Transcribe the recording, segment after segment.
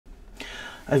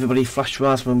Everybody, Flash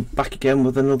Rasman back again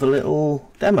with another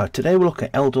little demo. Today we're looking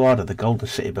at El Dorado, the Golden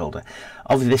City Builder.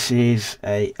 Obviously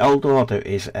El Dorado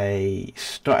is a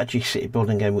strategy city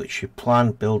building game which you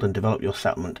plan, build and develop your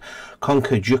settlement,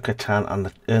 conquer Jukatan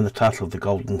and earn the title of the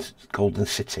Golden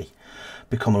City.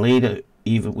 Become a leader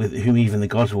even with whom even the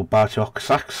gods will bow to, or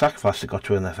sacrifice the god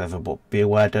to earn their favour, but be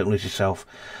aware, don't lose yourself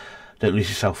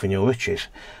in your riches.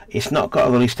 It's not got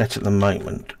a release date at the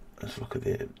moment. Let's look at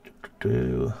the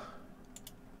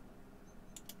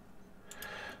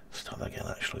start that again.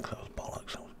 Actually, that was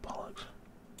bollocks.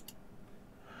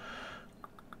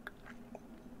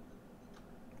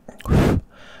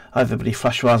 Hi everybody,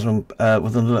 Flash Rasman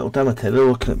with a little demo today. We're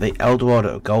looking at the El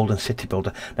Dorado Golden City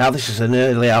Builder. Now this is an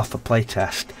early alpha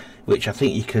playtest, which I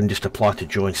think you can just apply to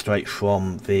join straight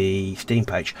from the Steam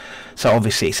page. So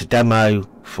obviously it's a demo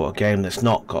for a game that's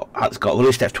it's got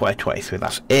release date 2023.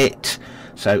 That's it.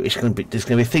 So there's going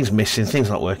to be things missing, things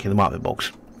not working. There might be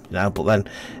bugs. But then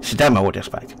it's a demo, what do you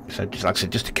expect? So just like I said,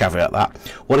 just to caveat that.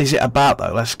 What is it about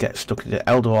though? Let's get stuck into it.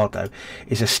 El Dorado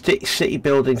is a city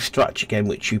building strategy game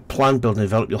which you plan, build and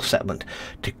develop your settlement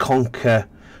to conquer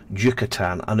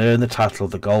Jukatan and earn the title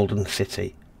of the Golden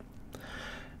City.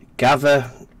 Become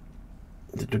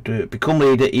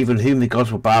leader even whom the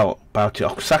gods will bow to,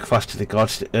 or sacrifice to the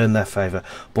gods to earn their favour,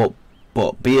 but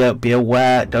be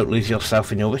aware, don't lose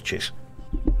yourself in your riches.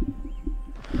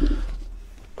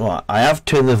 Right, I have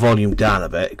turned the volume down a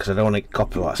bit because I don't want to get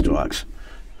copyright strikes.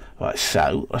 Right,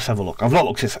 so let's have a look. I've not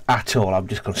looked at this at all. I've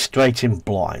just gone straight in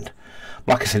blind.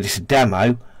 Like I said, it's a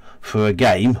demo for a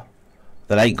game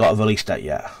that ain't got a release date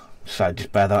yet. So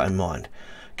just bear that in mind.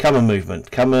 Camera movement.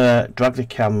 Drag the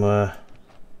camera.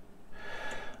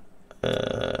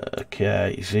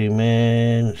 Okay, zoom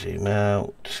in, zoom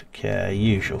out. Okay,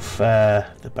 usual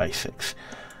fare, the basics.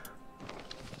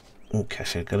 Okay,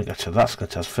 so we're going to go to that's going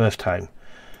to tell us first home.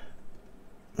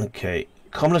 Okay,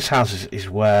 commoners' houses is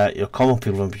where your common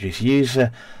people will produce.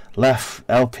 User left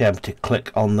LPM to click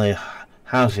on the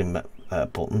housing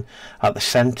button at the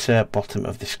centre bottom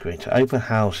of the screen to open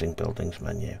housing buildings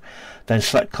menu. Then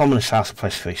select commoners' house and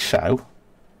place 3. So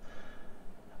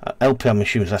LPM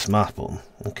assumes that's the mouse button.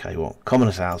 Okay, well,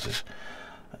 commoners' houses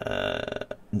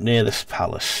near this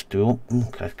palace.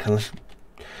 Okay,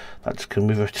 can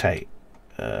we rotate?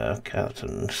 Okay, that's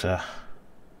an answer.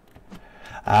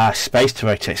 Space to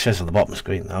rotate, it says on the bottom of the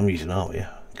screen. I'm using R, yeah.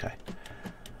 Okay.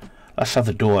 Let's have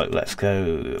the door. Let's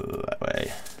go that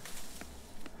way.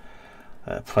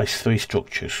 Place 3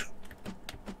 structures.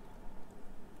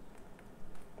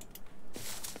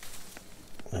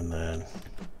 And then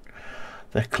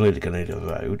they're clearly going to need a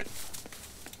road.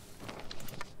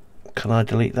 Can I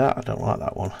delete that? I don't like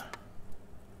that one.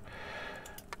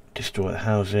 Destroy the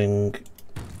housing.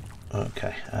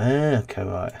 Okay. Okay,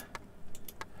 right.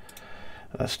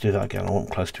 Let's do that again. I want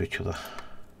them close to each other.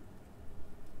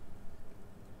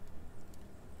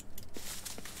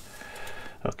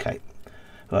 Okay.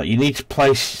 Right, you need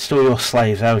to store your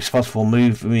slaves. Are responsible for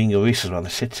moving your resources around the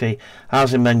city.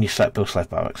 Housing menu, select build slave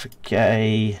barracks.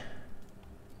 Okay.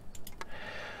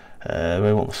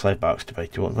 We want the slave barracks to be.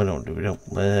 We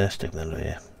don't stick them in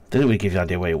here. Didn't really give you an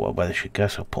idea where they should go,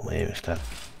 so I'll put them here instead.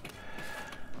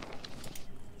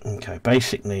 Okay,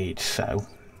 basic needs. So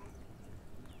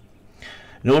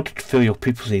in order to fill your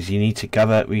people's needs, you need to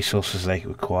gather resources they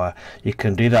require. You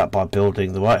can do that by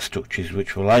building the right structures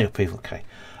which will allow your people. Okay,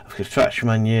 extraction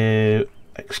menu.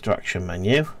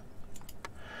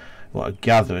 We want a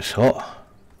gatherer's hut.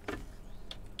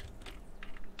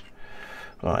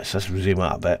 Right, so let's zoom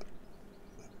out a bit.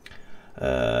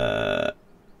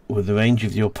 With the range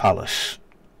of your palace.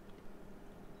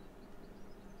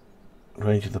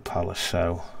 Range of the palace,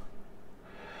 so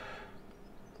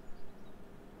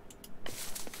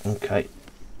okay,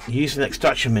 use an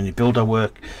extraction menu, build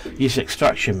use the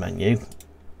extraction menu,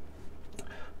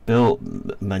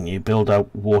 build a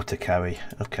water carrier.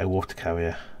 Okay, water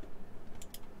carrier.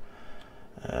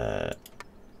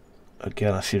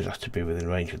 Again, I assume it has to be within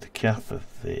range of the cap of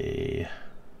the.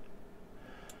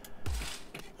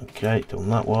 Okay, done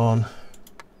that one.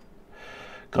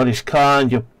 God is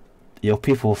kind, your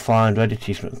people will find ready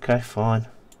to use. Okay, fine.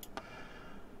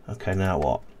 Okay, now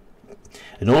what?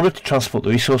 In order to transport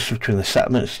the resources between the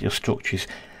settlements, your structures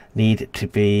need to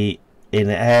be in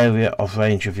an area of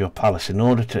range of your palace. In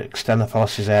order to extend the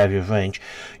palace's area of range,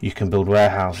 you can build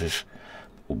warehouses.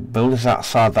 Buildings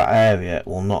outside that area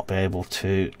will not be able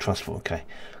to transport. Okay,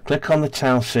 click on the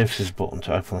town services button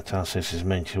to open the town services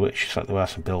menu, to which you select the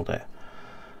warehouse and build it.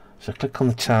 So click on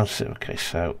the town service. Okay,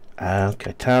 so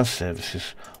okay, town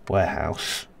services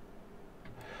warehouse.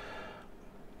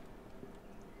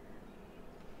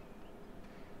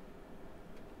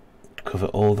 cover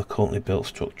all the currently built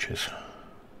structures.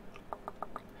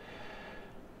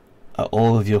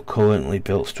 All of your currently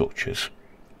built structures.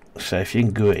 So if you're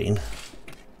in green,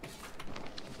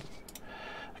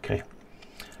 okay,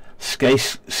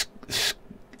 Sekeb,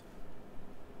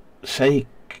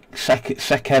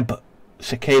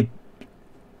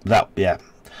 that, yeah,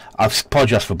 I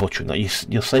apologise for butchering that.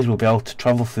 Your slaves will be able to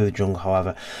travel through the jungle,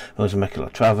 however, those make it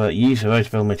like travel. Use the road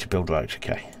to build roads,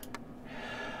 okay.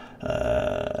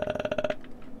 The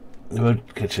road,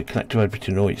 okay, to connect the road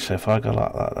between all, so if I go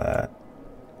like that there,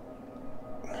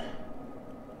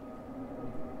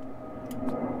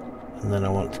 and then I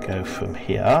want to go from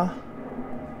here,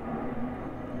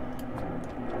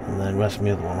 and then where's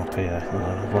the other one up here? Oh,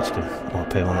 I've lost him. Oh,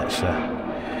 up here on it, so.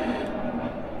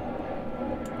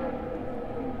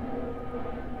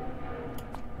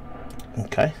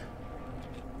 Okay.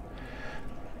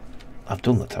 I've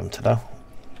done that, haven't I, though?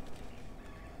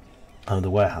 Oh, the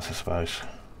warehouse, I suppose.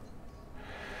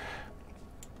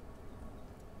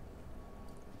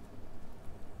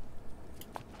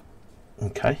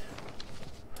 Okay.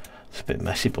 It's a bit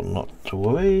messy, but not to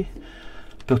worry.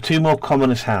 Build 2 more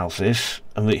commoners' houses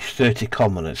and reach 30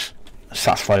 commoners.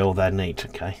 Satisfy all their needs,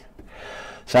 okay.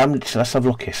 So let's have a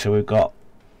look here. So we've got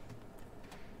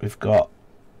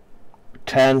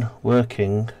 10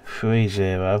 working, 3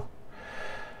 0.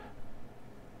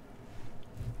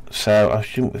 So I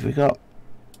assume if we got,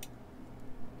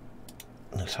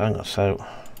 let's hang on, so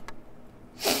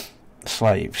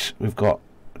slaves, we've got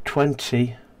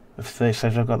 20 of 30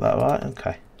 slaves. I've got that right,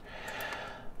 okay.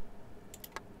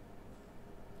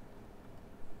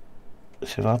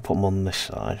 So if I put them on this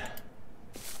side,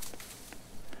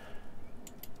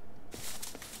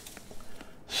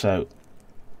 so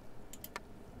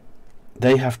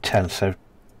they have 10, so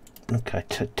okay,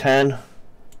 10,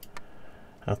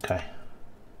 okay.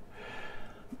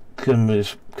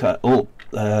 Commoners, all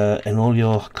in all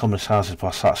your commoners' houses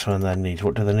by satisfying their needs.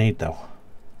 What do they need though?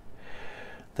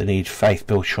 They need faith,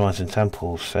 build shrines and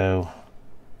temples. So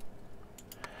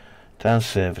town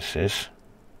services,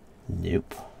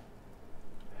 nope.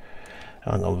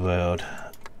 Hang on, road.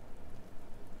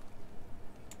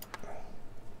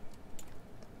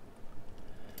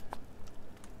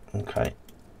 Okay.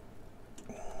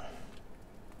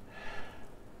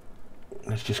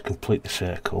 Let's just complete the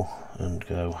circle and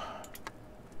go.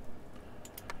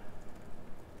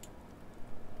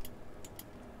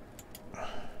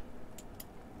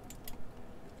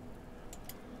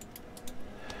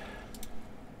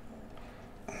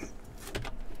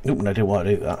 Nope, no, I didn't want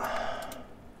to do that.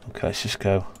 Okay, let's just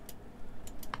go.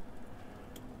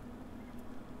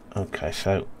 Okay,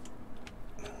 so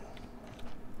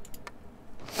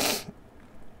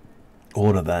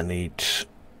order their needs.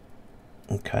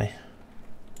 Okay.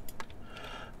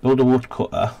 Build a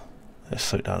woodcutter. Let's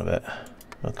slow it down a bit.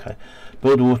 Okay.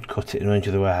 Build a woodcutter in range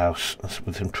of the warehouse. That's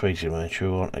with some trees in range. We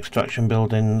want extraction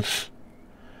buildings.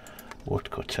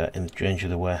 Woodcutter in range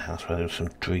of the warehouse where there's some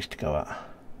trees to go at.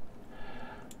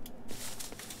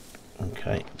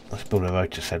 Okay. Let's build a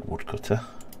road to said woodcutter.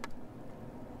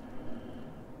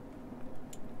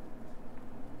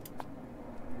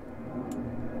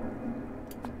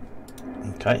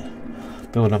 Okay.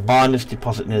 Building a miner's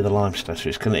deposit near the limestone, so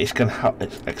it's gonna have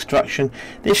its extraction.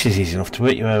 This is easy enough to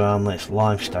work your way around this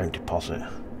limestone deposit.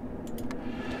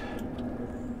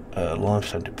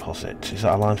 Limestone deposit. Is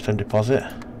that a limestone deposit?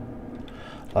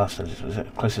 Limestone, is it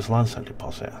the closest limestone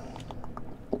deposit?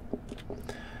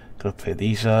 Go up here.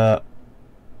 These are.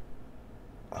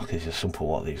 Okay, these are simple.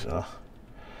 What these are?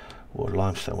 Wood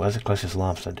limestone. Where's the closest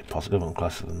limestone deposit? Go one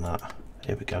closer than that.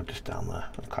 Here we go, just down there.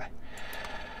 Okay.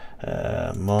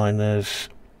 Miners,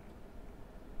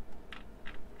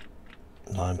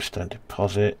 limestone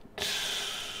deposit.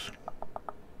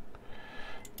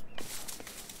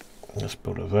 Let's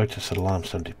build a road to the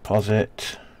limestone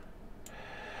deposit.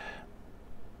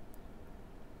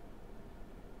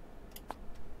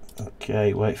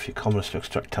 Okay, wait for your commoners to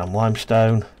extract town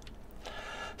limestone.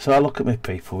 So I look at my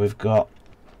people. We've got.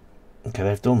 Okay,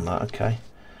 they've done that. Okay.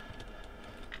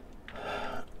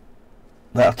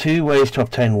 There are 2 ways to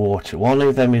obtain water. One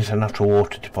of them is a natural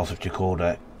water deposit called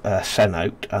a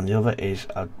cenote, and the other is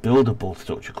a buildable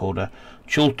structure called a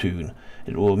chultun.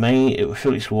 It will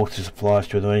fill its water supplies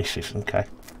during the rainy season. Okay.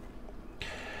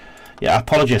 Yeah, I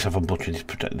apologise if I'm butchering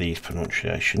these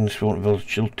pronunciations. We want to build a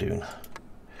chultun.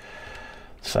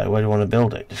 So where do you want to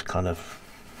build it? Just kind of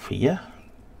here?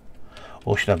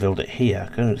 Or should I build it here?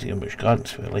 I couldn't see much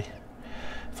guidance really.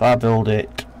 If I build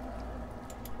it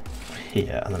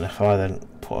here, and then if I then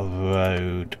put a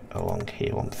road along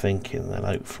here, I'm thinking then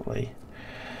hopefully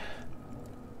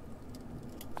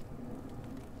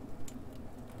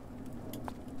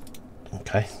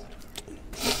Okay.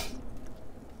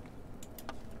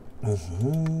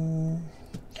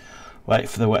 Wait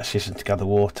for the wet season to gather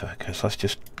water. Okay, so let's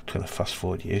just kind of fast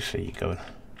forward you, so you're going.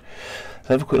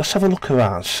 Let's have a look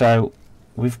around. So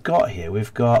we've got here,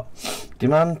 we've got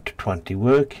demand 20,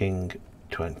 working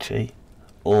 20,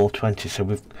 all 20.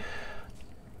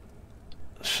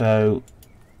 So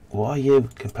what are you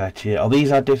compared to you? Are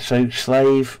these added? So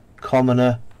slave,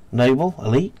 commoner, noble,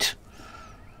 elite?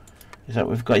 Is that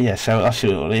what we've got? Yeah, so that's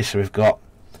what it is. So we've got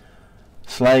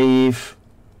slave,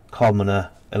 commoner,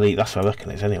 elite. That's what I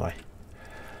reckon it is anyway.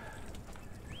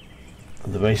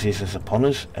 And the race is upon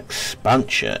us.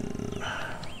 Expansion.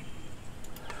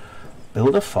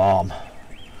 Build a farm.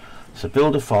 So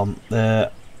build a farm.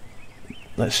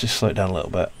 Let's just slow it down a little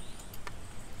bit.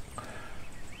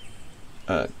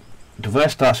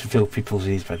 Diverse diets fulfill people's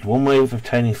needs. One way of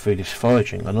obtaining food is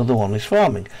foraging. Another one is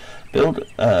farming. Building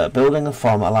a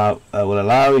farm will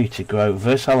allow you to grow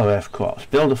versatile array of crops.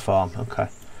 Build a farm. Okay.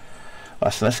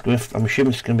 Right, so let's go. I'm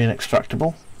assuming it's going to be an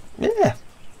extractable. Yeah.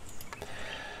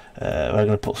 We're going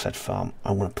to put said farm.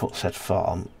 I'm going to put said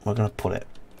farm. We're going to put it.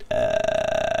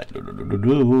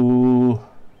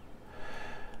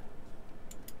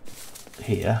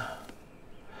 Here.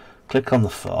 Click on the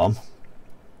farm.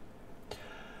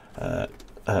 Open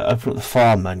up the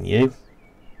farm menu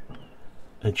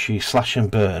and choose slash and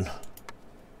burn.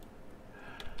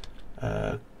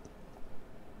 And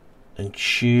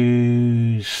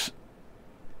choose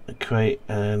create,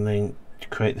 and then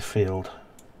create the field.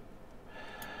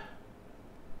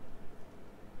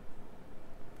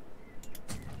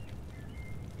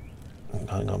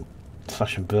 Hang on,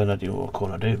 slash and burn. I do what I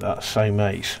want to do that. Sow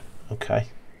maize. Okay.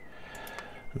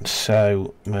 And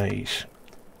sow maize.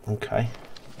 Okay.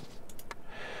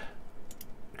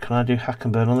 Can I do hack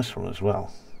and burn on this one as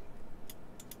well?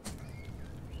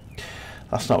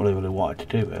 That's not really what I wanted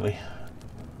to do, really.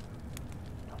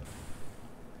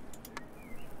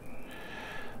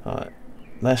 Alright,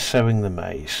 they're sowing the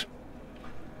maize.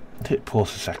 Hit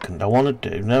pause a second. I want to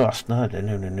do. No, that's not.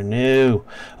 No.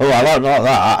 Oh, I don't like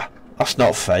that. That's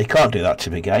not fair. You can't do that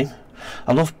to me, game.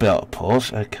 I love build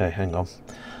pause. Okay, hang on.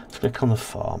 Let's click on the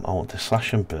farm. I want to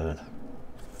slash and burn.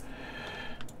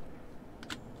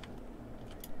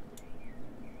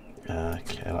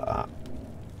 Okay, like that.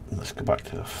 Let's go back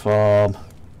to the farm.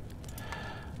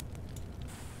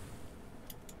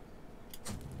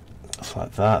 Just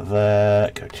like that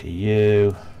there. Go to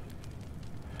you.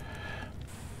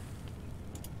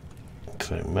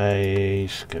 So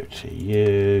maize. Go to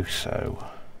you. So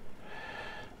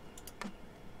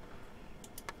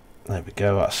there we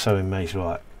go. That's sowing maize.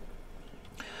 Right.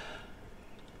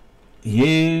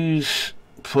 Use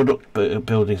product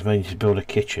buildings menu to build a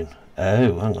kitchen.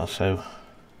 Oh, hang on, so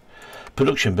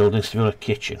production buildings to build a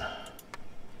kitchen.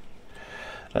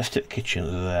 Let's stick the kitchen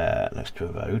there next to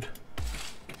a road.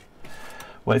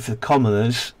 Wait for the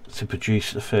commoners to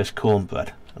produce the first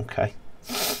cornbread. Okay.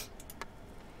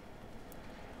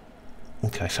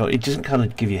 Okay, so it doesn't kind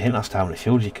of give you a hint as to how many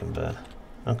fields you can burn.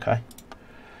 Okay.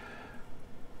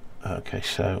 Okay,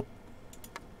 so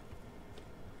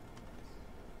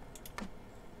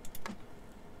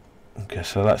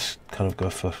let's kind of go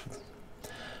for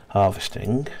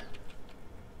harvesting.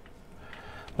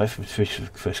 Wait for the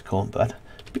first cornbread.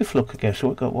 Beautiful look again. So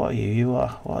what are you?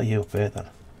 What are you up here then?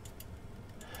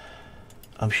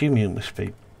 I'm assuming you must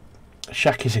be.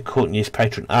 Shaq is a Courtney's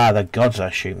patron. Ah, they're gods, I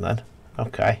assume then.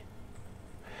 Okay.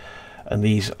 And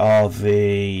these are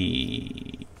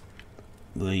the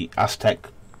Aztec.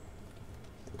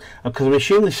 Because I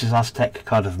assume this is Aztec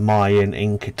kind of Mayan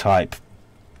Inca type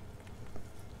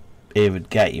era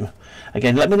game.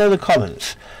 Again, let me know in the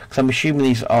comments, because I'm assuming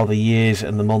these are the years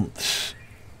and the months.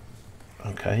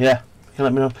 Okay, yeah. You can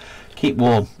let me know. Keep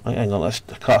warm. Hang on, I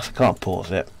can't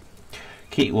pause it.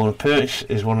 Keep warm. Appearance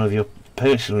is one of your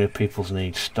people's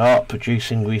needs. Start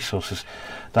producing resources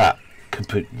that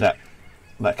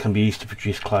can be used to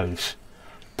produce clothes.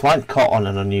 Plant cotton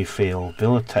in a new field.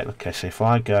 Build a tech. Okay, so if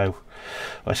I go,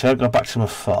 I go back to my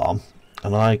farm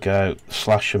and I go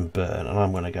slash and burn, and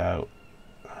I'm going to go.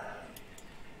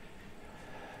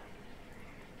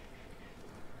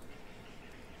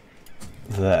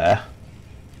 There.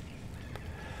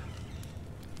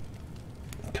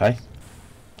 Okay,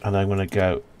 and I'm going to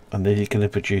go, and then you're going to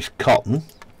produce cotton,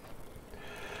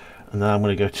 and then I'm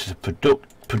going to go to the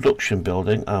production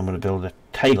building. I'm going to build a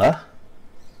tailor,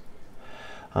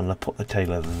 and I'll put the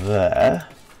tailor there.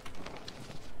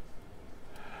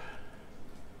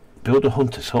 Build a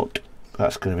hunter's hut.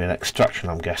 That's going to be an extraction,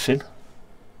 I'm guessing.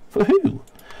 For who?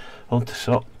 Hunt us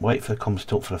up. Wait for the comms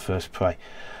to up for the first prey.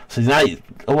 So now,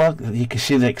 oh well, you can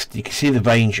see the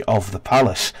range of the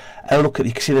palace. Oh look at,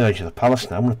 you can see the range of the palace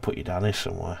now. I'm going to put you down here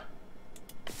somewhere.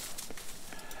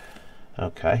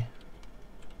 Okay.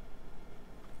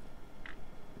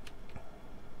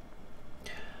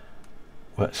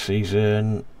 Wet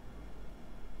season.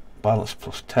 Balance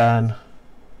plus 10.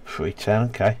 Free 10.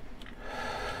 Okay.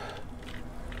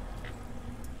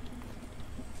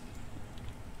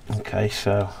 Okay,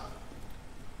 so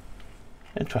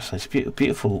interesting. It's a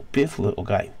beautiful little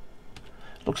game.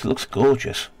 It looks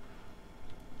gorgeous.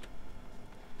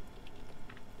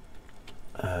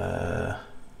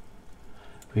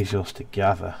 Resource to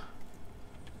gather.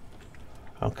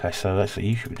 Okay, so that's what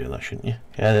you should be doing that, shouldn't you?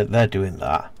 Yeah, they're doing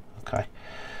that. Okay,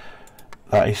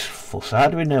 that is full. So how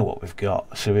do we know what we've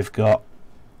got? So we've got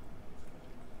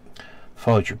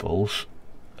forageables.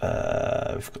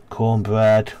 We've got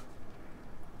cornbread.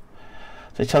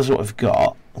 So it tells us what we've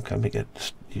got. Okay, let me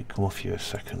get you come off you a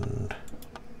second.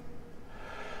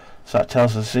 So that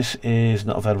tells us this is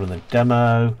not available in the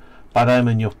demo. Bad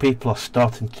Omen, your people are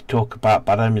starting to talk about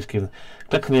Bad Omens. Given,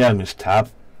 click on the Omens tab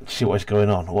to see what is going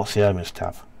on. What's the Omens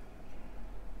tab?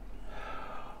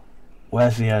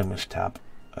 Where's the Omens tab?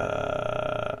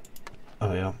 Oh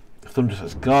yeah. Thunder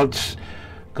says God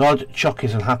Chock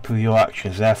is unhappy with your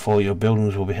actions, therefore your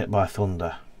buildings will be hit by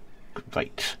thunder.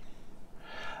 Great.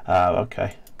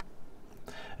 Okay.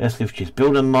 Earthly Riches.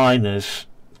 Builder miners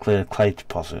clear clay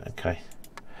deposit. Okay.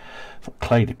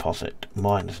 Clay deposit.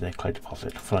 Miners near clay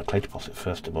deposit. Find a clay deposit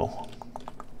first of all.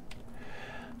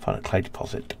 Find a clay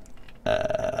deposit.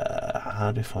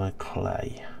 How do you find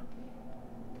clay?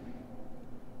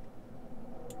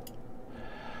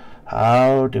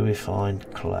 How do we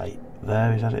find clay?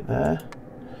 There, is that it there?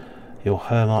 Your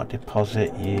Hermite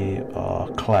deposit, you are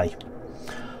clay.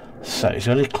 So it's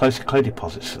only closer clay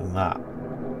deposits than that.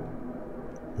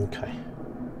 Okay.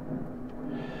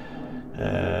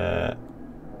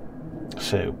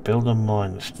 So builder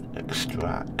miners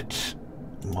extract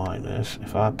miners.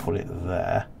 If I put it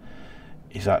there,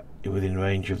 is that within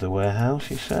range of the warehouse?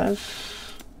 He says.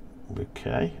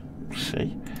 Okay. Let's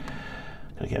see.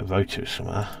 Gonna get a rotor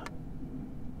somewhere.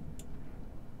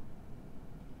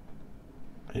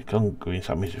 It's gone green,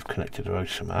 so that means we've connected the road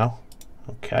somehow.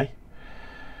 Okay.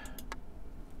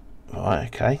 Right,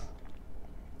 okay.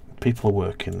 People are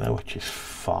working there, which is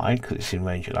fine because it's in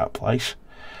range of that place.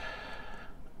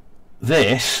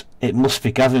 This, it must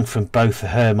be gathering from both the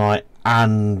Hermite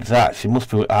and that. So it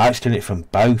must be, it's doing it from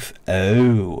both.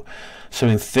 Oh. So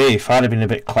in theory, if I'd have been a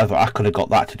bit clever, I could have got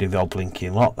that to do the old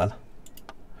blinking lot then.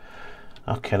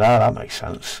 Okay, now that makes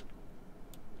sense.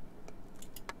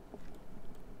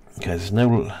 Okay, there's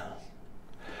no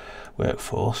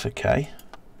workforce, okay.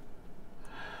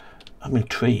 I'm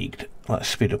intrigued. Let's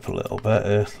speed up a little bit.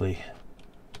 Earthly.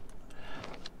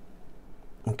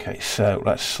 Okay, so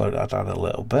let's slow that down a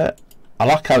little bit. I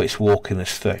like how it's walking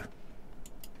us through.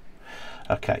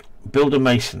 Okay, builder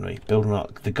masonry.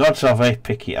 The gods are very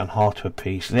picky and hard to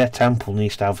appease. Their temple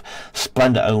needs to have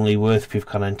splendor only worthy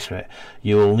people can enter it.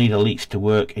 You will need elites to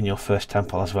work in your first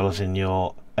temple as well as in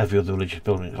your every other religious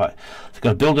building. Right, so we've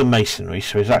got builder masonry.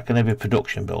 So is that going to be a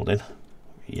production building?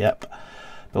 Yep.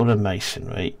 Builder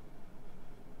masonry.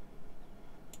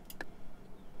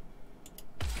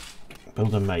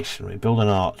 Build a masonry, build an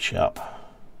art shop,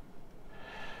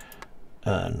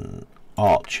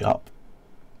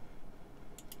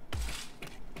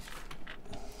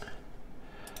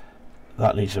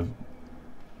 that needs a,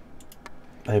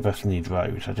 they both need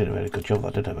roads. I did a really good job,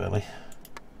 that did I really?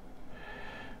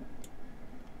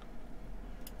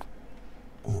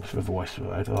 It's a bit of a waste of a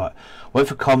road. Right. Wait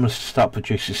for commoners to start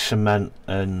producing cement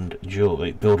and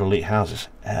jewellery, build elite houses.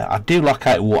 I do like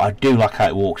how it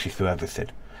walks you through everything.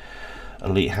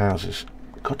 Elite houses.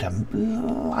 God damn,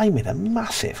 blimey, they're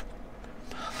massive.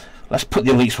 Let's put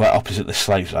the elites right opposite the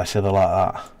slaves. I say they're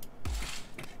like that.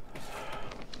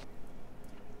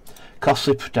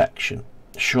 Costly protection.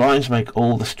 Shrines make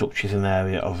all the structures in the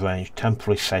area of range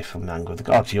temporarily safe from the anger of the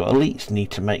gods. Your elites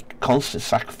need to make constant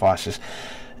sacrifices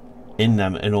in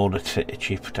them in order to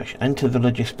achieve protection. Enter the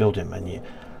religious building menu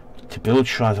to build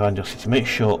shrines around your city. Make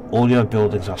sure all your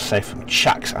buildings are safe from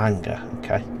Chak's anger.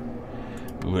 Okay.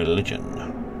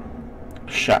 Religion.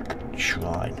 Shack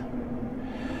shrine.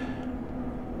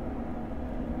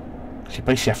 So you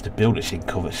basically have to build it in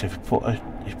cover. So if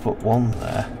you put one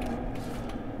there,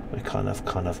 we kind of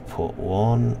put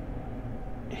one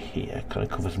here. Kind of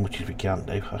cover as much as we can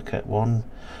do. Okay, one.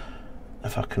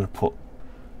 If I can put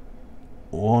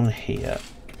one here,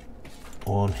 and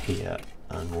one here,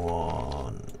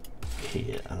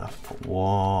 and I've put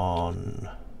one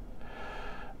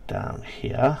down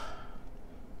here.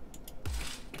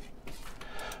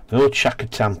 Build shack a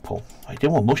temple. He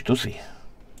didn't want much, does he?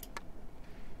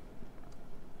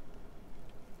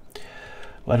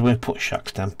 Where do we put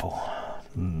Shack's temple?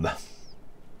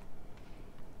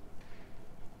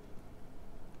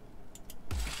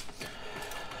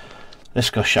 Let's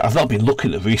go Shack. I've not been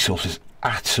looking at the resources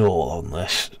at all on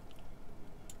this.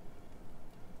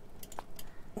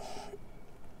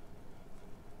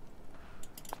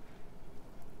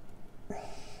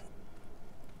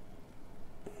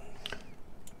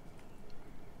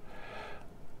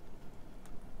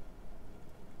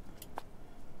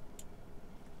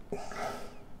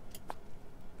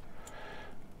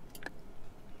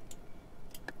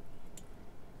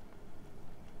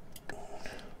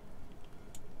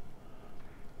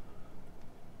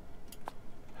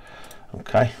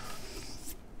 Okay.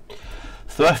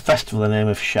 Throw a festival in the name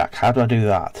of Shack. How do I do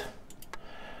that?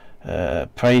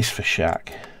 Praise for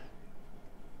Shack.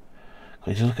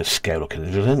 He's a scary looking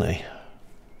individual, isn't he?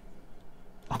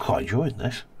 I'm quite enjoying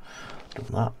this. Done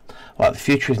that. Right, the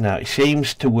future is now. It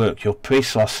seems to work. Your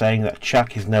priests are saying that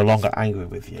Shack is no longer angry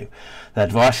with you. Their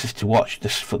advice is to watch the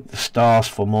stars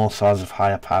for more signs of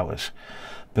higher powers.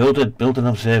 Build an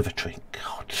observatory.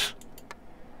 God.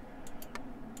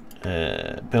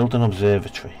 Build an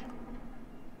observatory.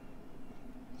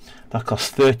 That costs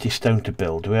 30 stone to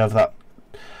build. Do we have that?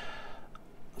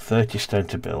 30 stone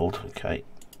to build. Okay.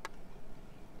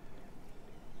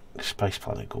 Space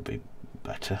planet could be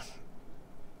better.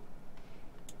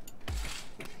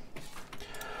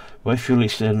 Wait for you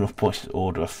reach enough points to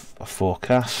order a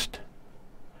forecast.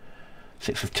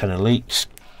 6 of 10 elites.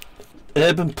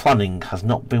 Urban planning has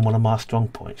not been one of my strong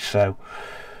points, so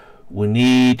we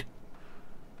need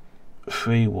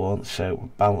 3, 1, so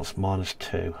balance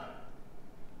 -2.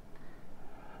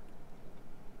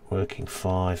 Working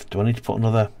 5. Do I need to put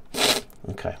another?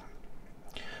 Okay.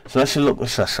 So let's look at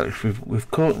this. So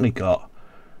we've currently got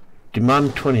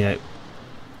demand 28.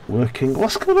 Working.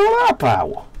 What's going on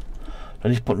about? I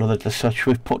need to put another. So should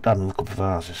we put down a couple of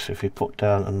houses? So if we put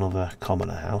down another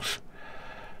commoner house.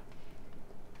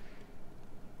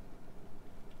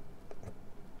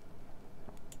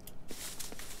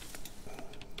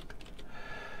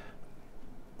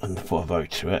 And put a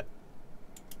road to it.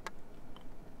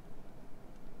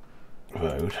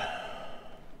 Road.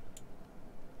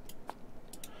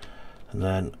 And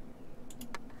then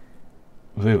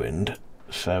ruined,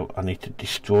 so I need to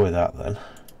destroy that then.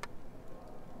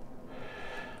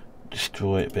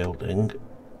 Destroy building.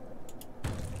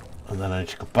 And then I need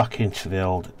to go back into the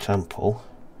old temple.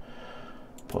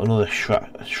 Put another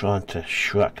shrine to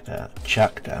Shack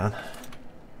down.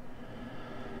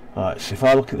 Right, so if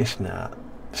I look at this now,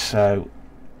 so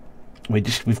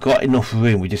we've got enough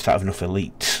room, we just don't have enough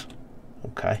elites.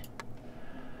 Okay.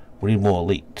 We need more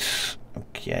elites.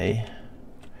 Okay.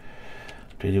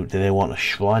 Do they want a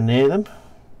shrine near them?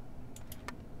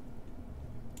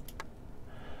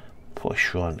 Put a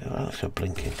shrine there. That's a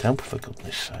blinking temple, for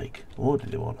goodness sake. What do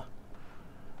they want?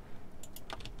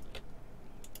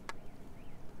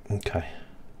 Okay.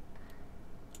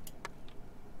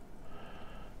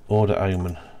 Order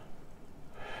Omen.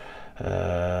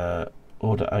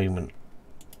 Order Omen.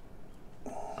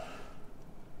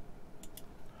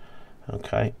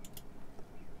 Okay.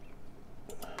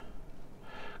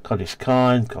 God is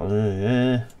kind.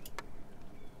 God,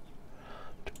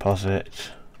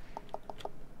 deposit.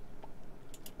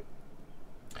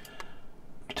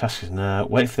 Task is now.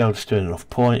 Wait for them to do enough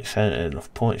points. Ain't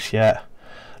enough points yet.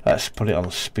 Let's put it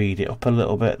on. Speed it up a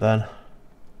little bit then.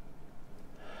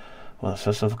 Well, so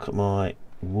let's look at my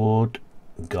wood,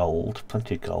 gold,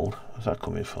 plenty of gold. Where's that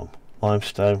coming from?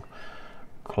 Limestone,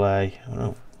 clay.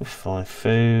 Oh, it's fine.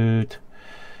 Food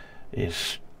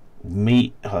is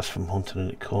meat. Oh, that's from hunting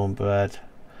and cornbread.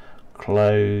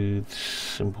 Clothes,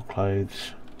 simple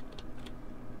clothes.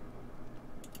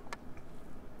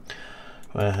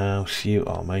 Warehouse. You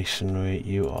are masonry.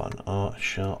 You are an art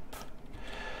shop.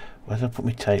 Where did I put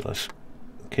my tailors?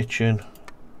 Kitchen,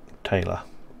 tailor.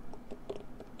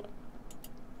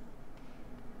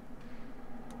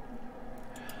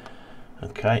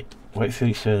 Okay, wait for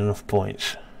you to earn enough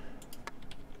points.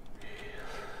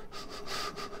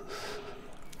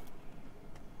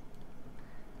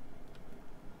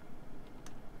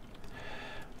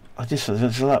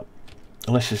 There's a lot.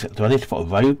 Unless do I need to put a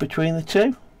road between the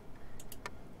two?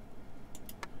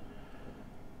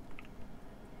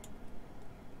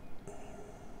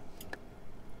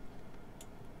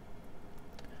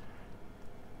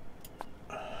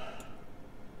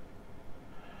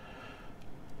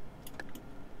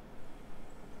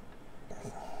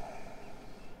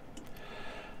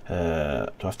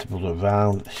 Do I have to build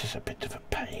around? This is a bit of a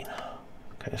pain.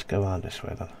 Okay, let's go around this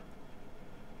way then.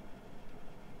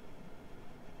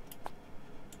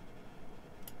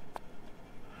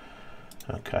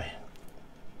 Okay.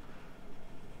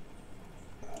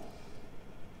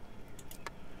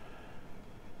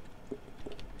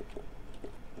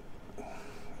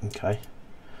 Okay.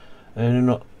 Earn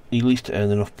enough, at least to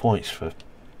earn enough points for.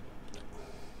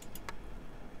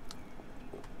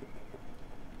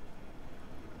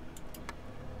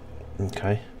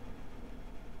 Okay.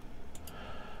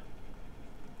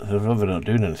 They're rather not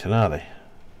doing anything, are they?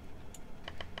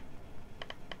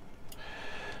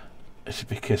 Is it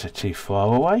because they're too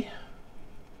far away?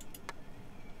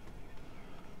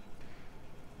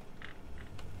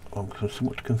 I'm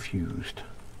somewhat confused.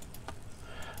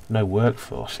 No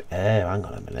workforce. Hang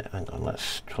on a minute. Hang on.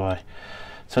 Let's try.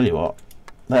 Tell you what.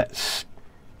 Let's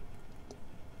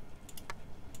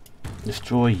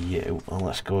destroy you and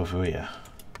let's go over here.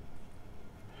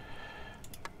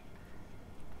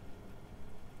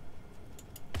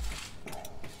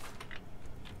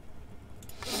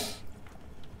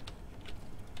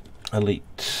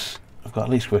 Elite. I've got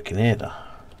elites working here now.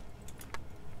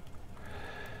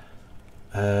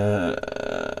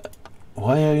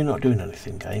 Why are you not doing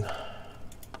anything, game?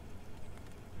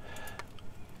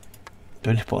 Do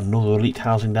I need to put another elite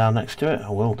housing down next to it? I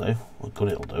will do. What good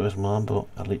it'll do is mine, but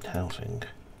elite housing.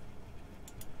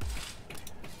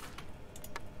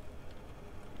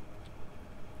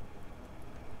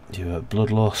 You have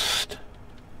bloodlust,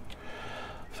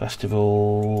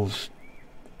 festivals,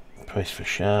 price for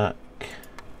shark.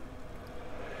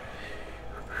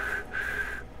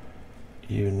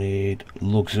 You need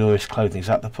luxurious clothing. Is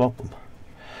that the problem?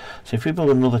 So if we build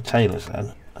another tailor's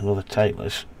then,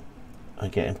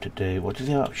 and get him to do, what does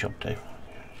the art shop do?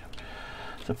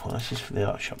 So this is for the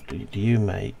art shop. Do you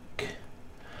make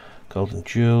golden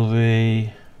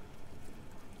jewellery?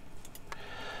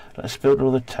 Let's build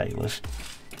another tailor's.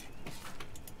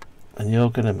 And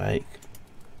you're going to make,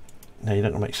 no, you're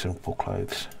not going to make simple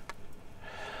clothes.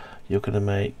 You're going to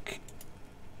make,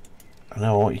 I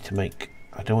know I want you to make,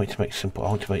 I don't want you to make simple, I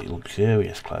want you to make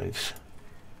luxurious clothes.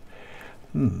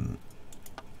 I'm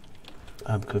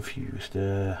confused.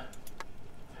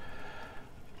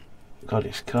 God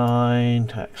is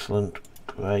kind, excellent,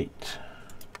 great.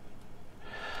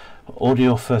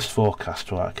 Audio first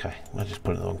forecast, right, okay. I just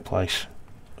put it in the wrong place.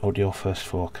 Audio first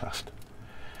forecast.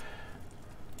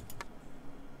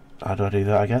 How do I do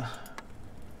that again?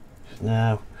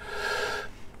 Now,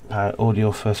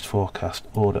 audio first forecast,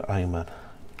 order amen.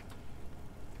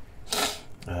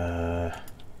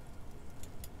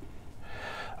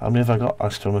 How many have I got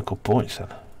astronomical points then?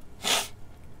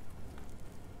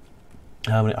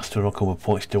 How many astronomical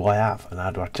points do I have, and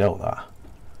how do I tell that?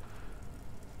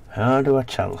 How do I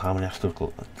tell how many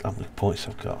points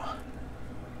I've got?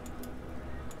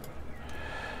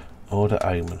 Order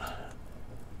amen.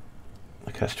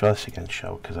 Okay, let's try this again,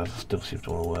 shall we? Because that still seems to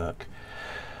want to work.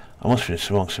 I must finish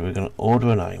wrong, so we're going to order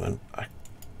an amen. I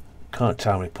can't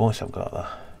tell how many points I've got there.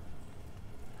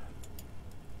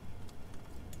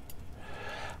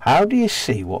 How do you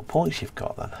see what points you've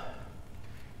got then?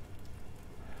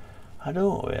 I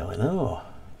don't really know.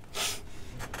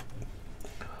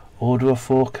 Order a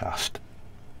forecast.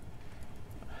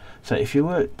 So if you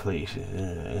work, please.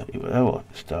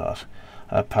 Start.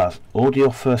 Pass. Order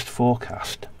your first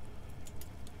forecast.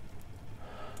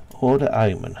 Order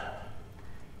amen.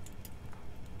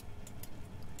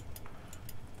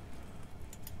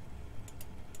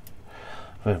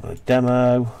 Available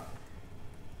demo.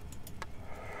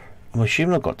 I'm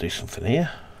assuming I've got to do something here.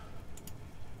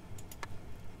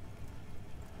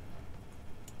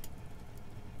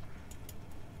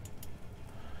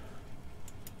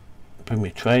 Bring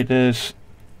me traders.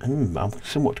 I'm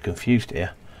somewhat confused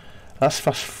here. Let's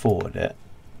fast forward it.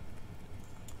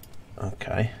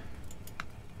 Okay.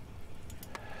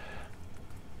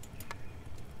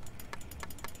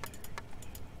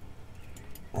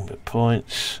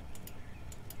 Points.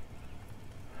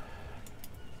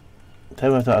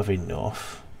 Don't know if that have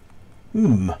enough.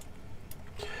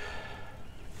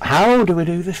 How do we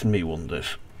do this, me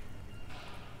wonders?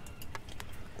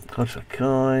 Gods are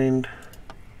kind.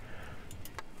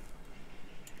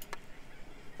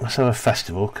 Let's have a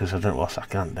festival, because I don't know what else I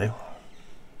can do.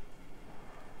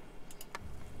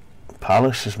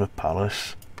 Palace is my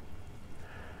palace.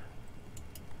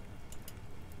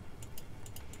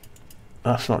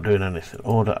 That's not doing anything.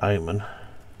 Order amen.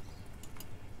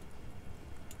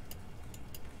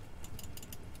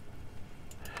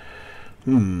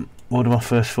 Order my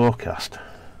first forecast.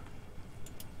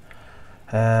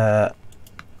 Yeah,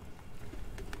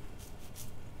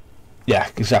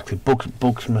 exactly.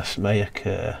 Bugs may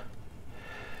occur.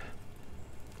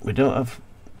 We don't have.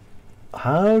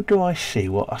 How do I see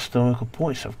what astronomical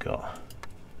points I've got?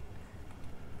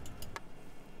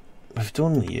 We've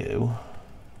done you.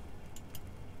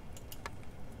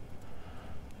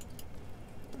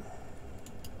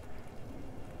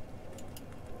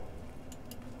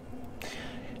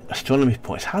 Astronomy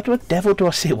points. How the devil do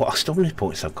I see what astronomy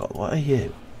points I've got? What are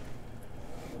you?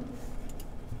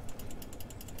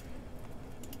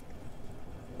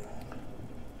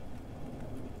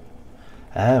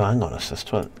 Oh, hang on, that's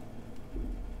 12.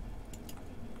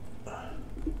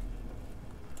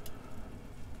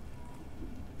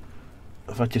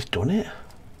 Have I just done it?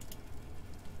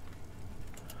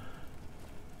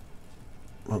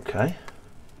 Okay.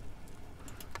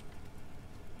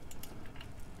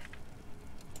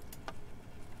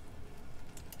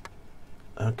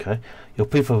 Okay. Your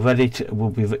people will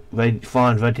be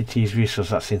ready to use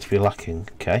resources that seem to be lacking.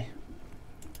 Okay.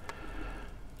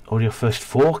 Order your first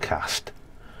forecast.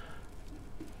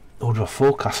 Order a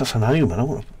forecast. That's an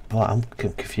omen. I'm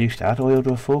confused. How do I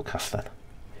order a forecast then?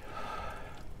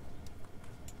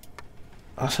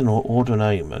 That's an order an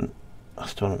omen.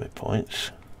 Astronomy points.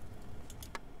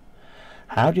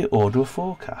 How do you order a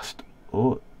forecast?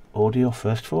 Or order your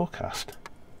first forecast.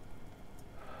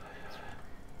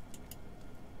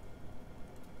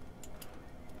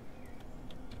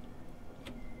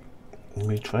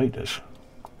 Me traders.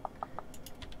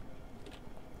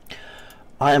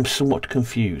 I am somewhat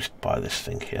confused by this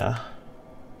thing here.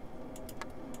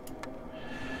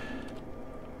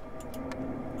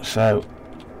 So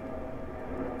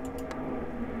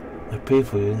the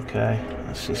people, okay,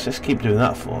 let's keep doing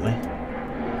that for me.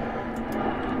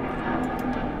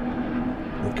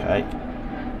 Okay.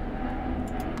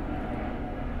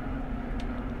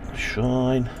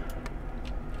 Shrine.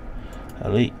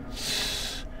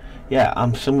 Elites. Yeah,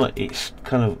 I'm somewhat, it's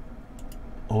kind of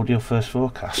audio first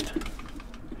forecast.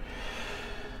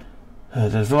 The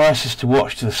device is to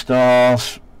watch to the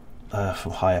stars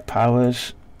from higher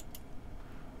powers.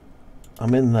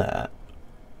 I'm in there.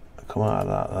 I come out of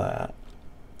that there.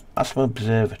 That's my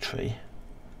observatory.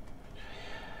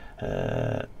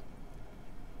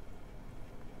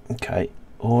 Okay,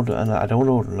 order, and I don't want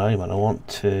to order an omen. I want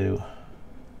to.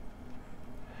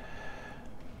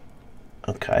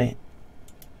 Okay,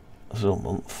 that's a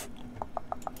month.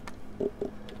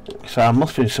 So I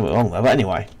must be doing something wrong there. But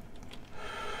anyway,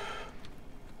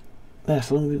 yeah,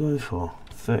 so long are we going for?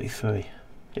 33.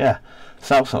 Yeah,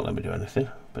 South's not letting me do anything.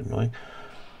 But annoying.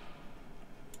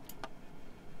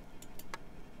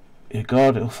 Your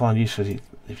guard, it'll find use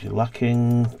if you're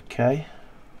lacking. Okay.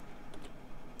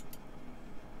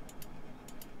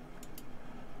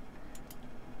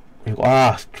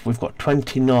 We've got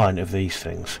 29 of these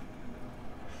things.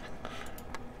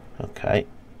 Okay,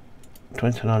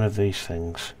 29 of these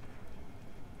things.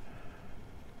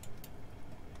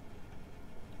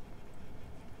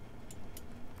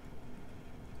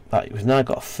 Right, we've now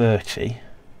got 30.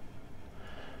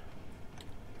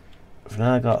 We've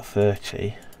now got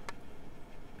 30.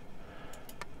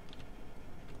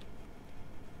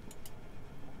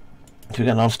 So we're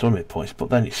getting on-stormy points, but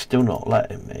then it's still not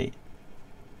letting me.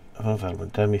 Available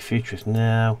demi futurist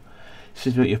now. This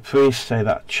is what your priests say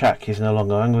that Chak is no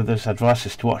longer angry with us. Advice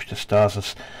is to watch the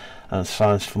stars and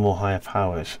signs for more higher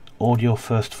powers. Order your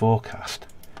first forecast.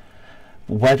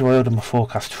 Where do I order my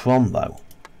forecast from though?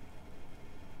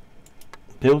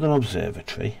 Build an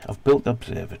observatory. I've built the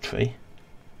observatory.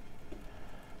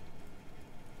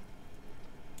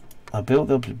 I build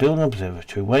an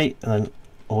observatory. Wait, and then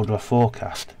order a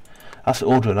forecast. That's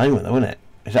order an omen though, isn't it?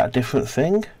 Is that a different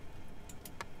thing?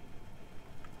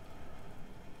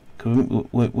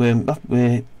 We're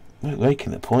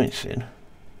raking the points in.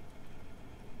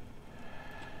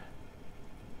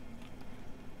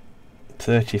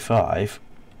 $35.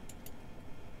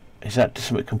 Is that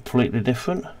something completely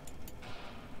different?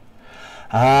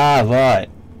 Ah, right.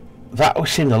 That was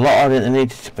seemed a lot harder than it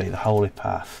needed to be. The holy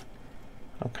path.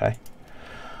 Okay.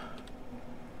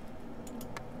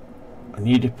 A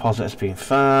new deposit has been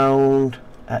found.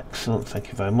 Excellent. Thank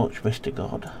you very much, Mr.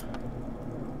 God.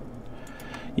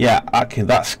 Yeah,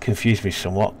 that's confused me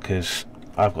somewhat because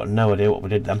I've got no idea what we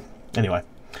did then. Anyway,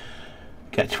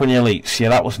 get 20 elites. Yeah,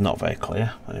 that was not very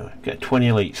clear. Anyway, get 20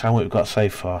 elites. How many we've got so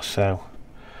far? So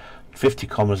 50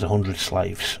 commoners, 100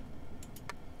 slaves.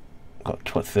 Got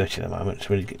 30 at the moment,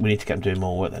 so we need to get them doing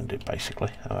more work than do,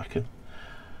 basically, I reckon.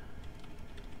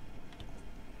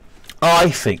 I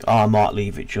think I might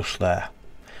leave it just there.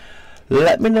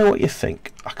 Let me know what you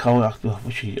think. I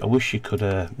wish you could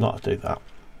not do that.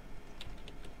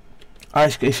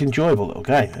 It's enjoyable little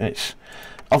game. It's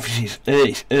obviously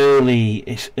it's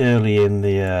early in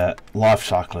the life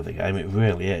cycle of the game. It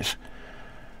really is.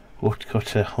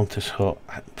 Woodcutter, Hunter's Hut,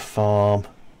 Farm.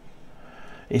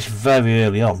 It's very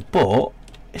early on, but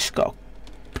it's got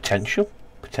potential.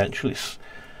 It's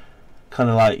kind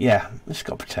of like, yeah, it's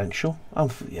got potential. I'm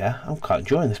quite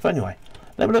enjoying this. But anyway,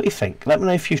 let me know what you think. Let me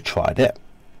know if you've tried it,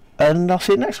 and I'll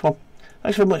see you next one.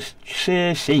 Thanks very much.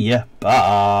 See ya.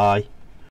 Bye.